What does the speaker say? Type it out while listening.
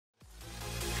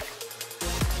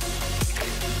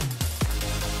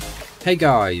Hey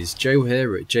guys, Joe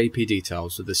here at JP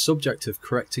Details with the subject of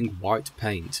correcting white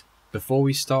paint. Before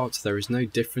we start, there is no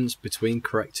difference between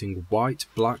correcting white,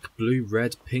 black, blue,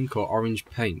 red, pink or orange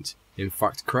paint. In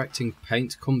fact, correcting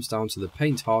paint comes down to the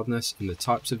paint hardness and the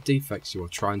types of defects you are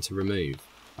trying to remove.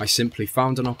 I simply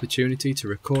found an opportunity to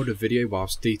record a video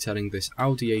whilst detailing this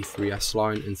Audi A3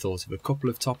 S-line and thought of a couple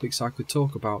of topics I could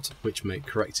talk about which make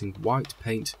correcting white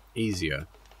paint easier.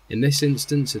 In this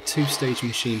instance, a two-stage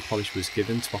machine polish was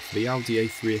given to offer the Audi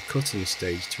A3 a cutting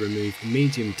stage to remove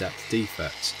medium-depth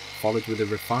defects, followed with a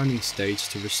refining stage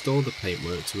to restore the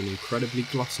paintwork to an incredibly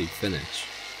glossy finish.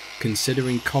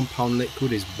 Considering compound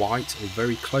liquid is white or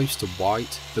very close to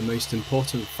white, the most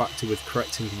important factor with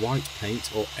correcting white paint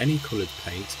or any coloured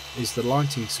paint is the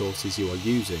lighting sources you are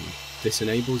using. This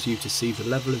enables you to see the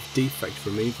level of defect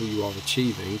removal you are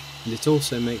achieving, and it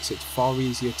also makes it far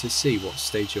easier to see what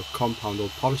stage your compound or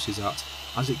polish is at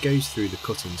as it goes through the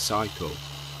cutting cycle.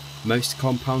 Most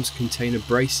compounds contain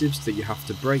abrasives that you have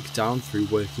to break down through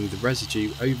working the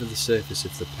residue over the surface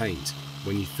of the paint.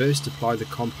 When you first apply the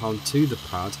compound to the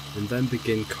pad and then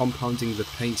begin compounding the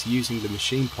paint using the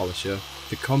machine polisher,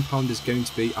 the compound is going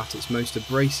to be at its most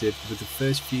abrasive with the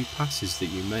first few passes that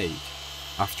you make.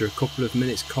 After a couple of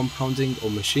minutes compounding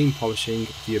or machine polishing,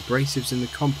 the abrasives in the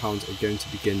compound are going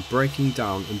to begin breaking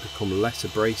down and become less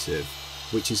abrasive,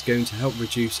 which is going to help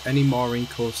reduce any marring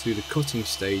caused through the cutting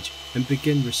stage and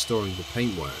begin restoring the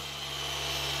paintwork.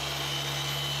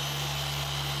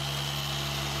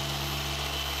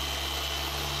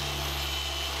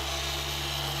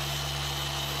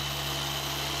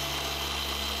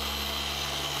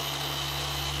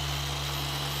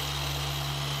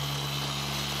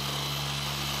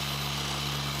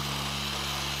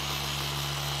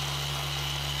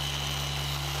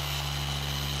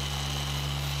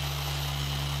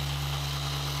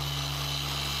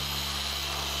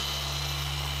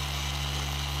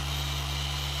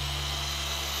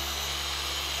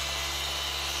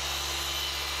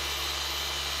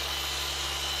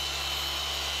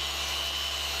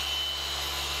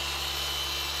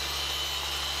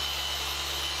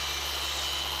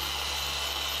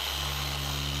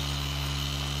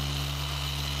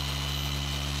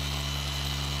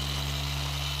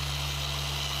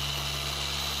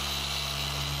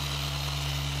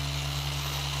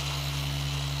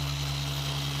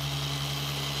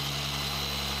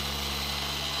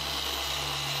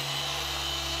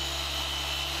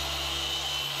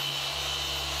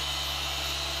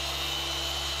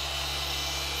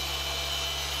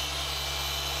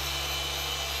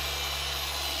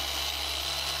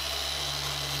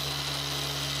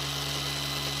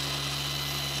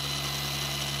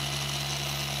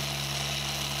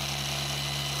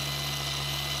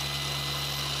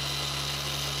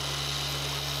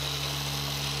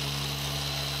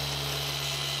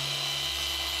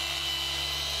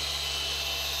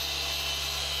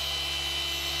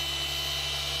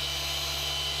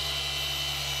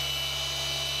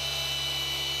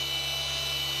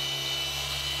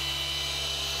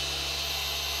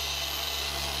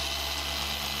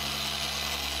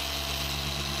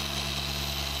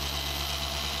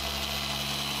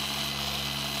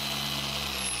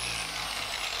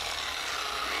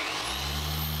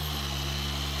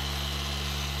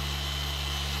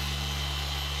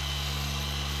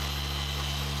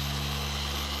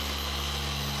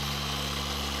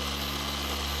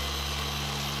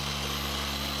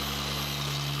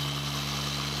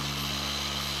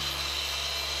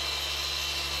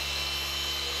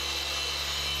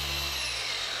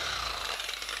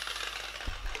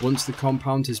 Once the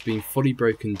compound has been fully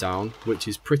broken down, which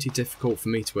is pretty difficult for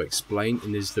me to explain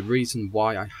and is the reason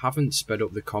why I haven't sped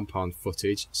up the compound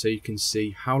footage so you can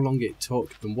see how long it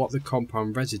took and what the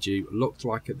compound residue looked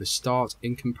like at the start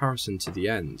in comparison to the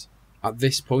end. At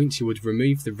this point you would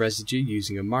remove the residue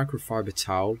using a microfiber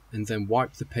towel and then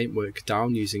wipe the paintwork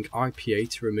down using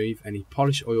IPA to remove any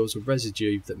polish oils or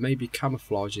residue that may be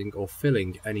camouflaging or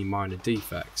filling any minor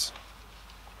defects.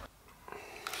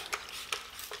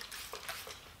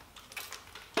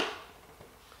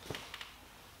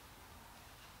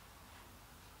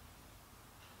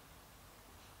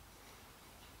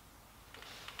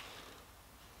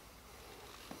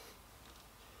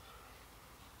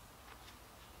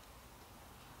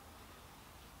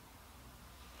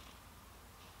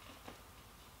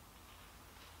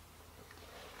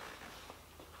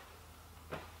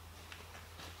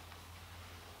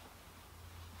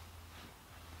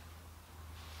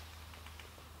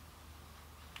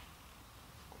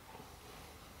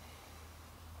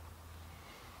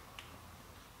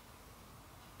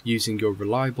 Using your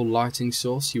reliable lighting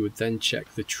source, you would then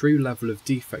check the true level of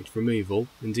defect removal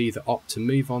and either opt to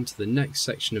move on to the next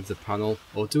section of the panel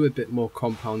or do a bit more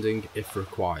compounding if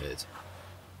required.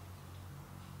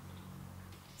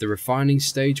 The refining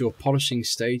stage or polishing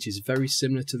stage is very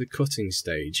similar to the cutting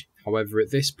stage. However,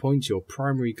 at this point your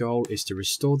primary goal is to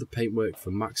restore the paintwork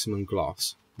for maximum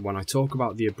gloss. When I talk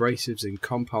about the abrasives in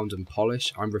compound and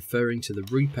polish, I'm referring to the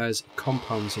Repairs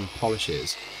compounds and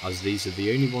polishes, as these are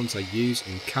the only ones I use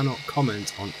and cannot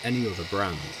comment on any other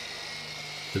brand.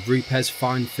 The Repairs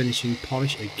fine finishing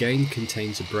polish again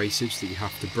contains abrasives that you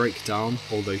have to break down,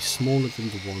 although smaller than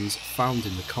the ones found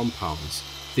in the compounds.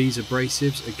 These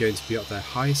abrasives are going to be at their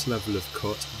highest level of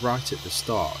cut right at the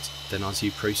start. Then as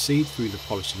you proceed through the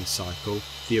polishing cycle,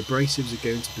 the abrasives are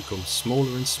going to become smaller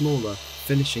and smaller,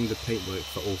 finishing the paintwork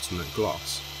for ultimate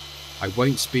gloss. I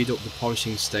won't speed up the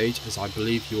polishing stage as I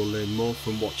believe you will learn more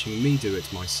from watching me do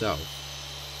it myself.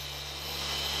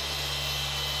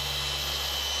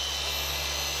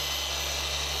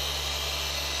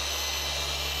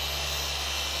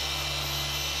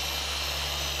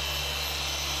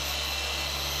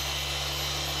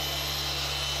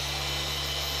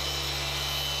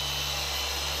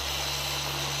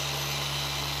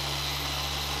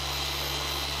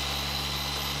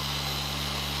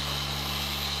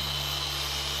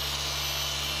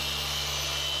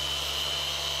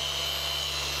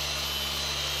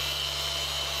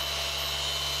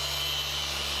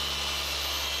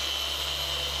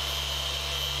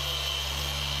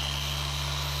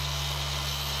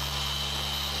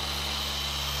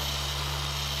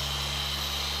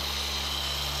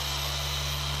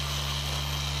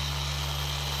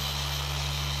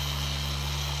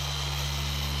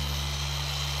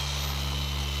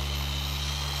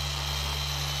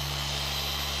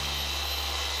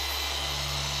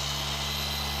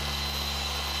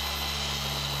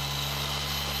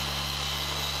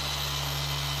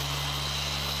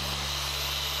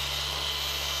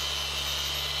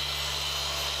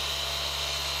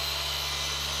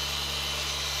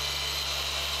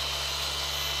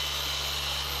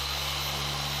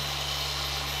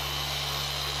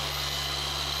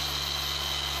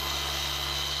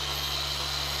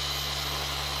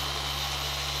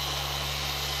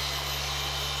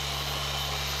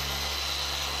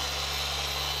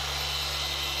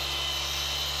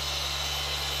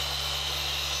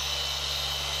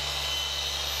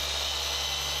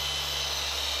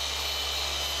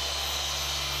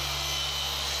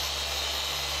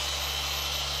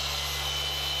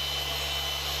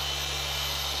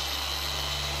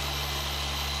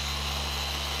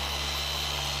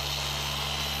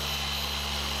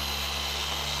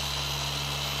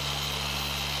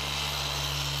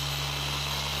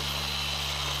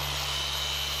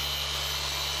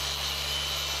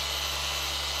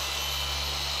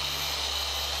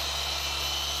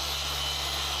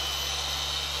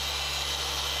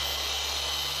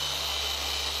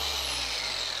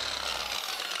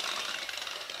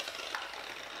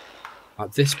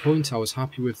 At this point I was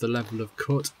happy with the level of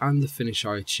cut and the finish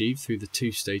I achieved through the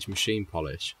two-stage machine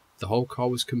polish. The whole car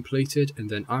was completed and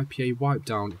then IPA wiped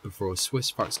down before a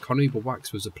Swiss Wax Carnauba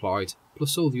wax was applied,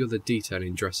 plus all the other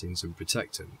detailing dressings and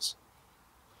protectants.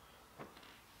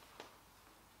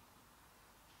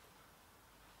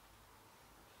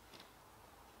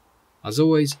 As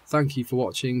always, thank you for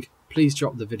watching. Please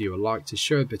drop the video a like to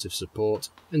show a bit of support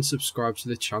and subscribe to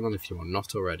the channel if you are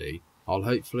not already. I'll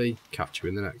hopefully catch you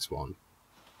in the next one.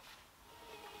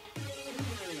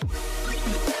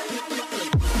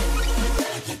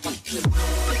 Good.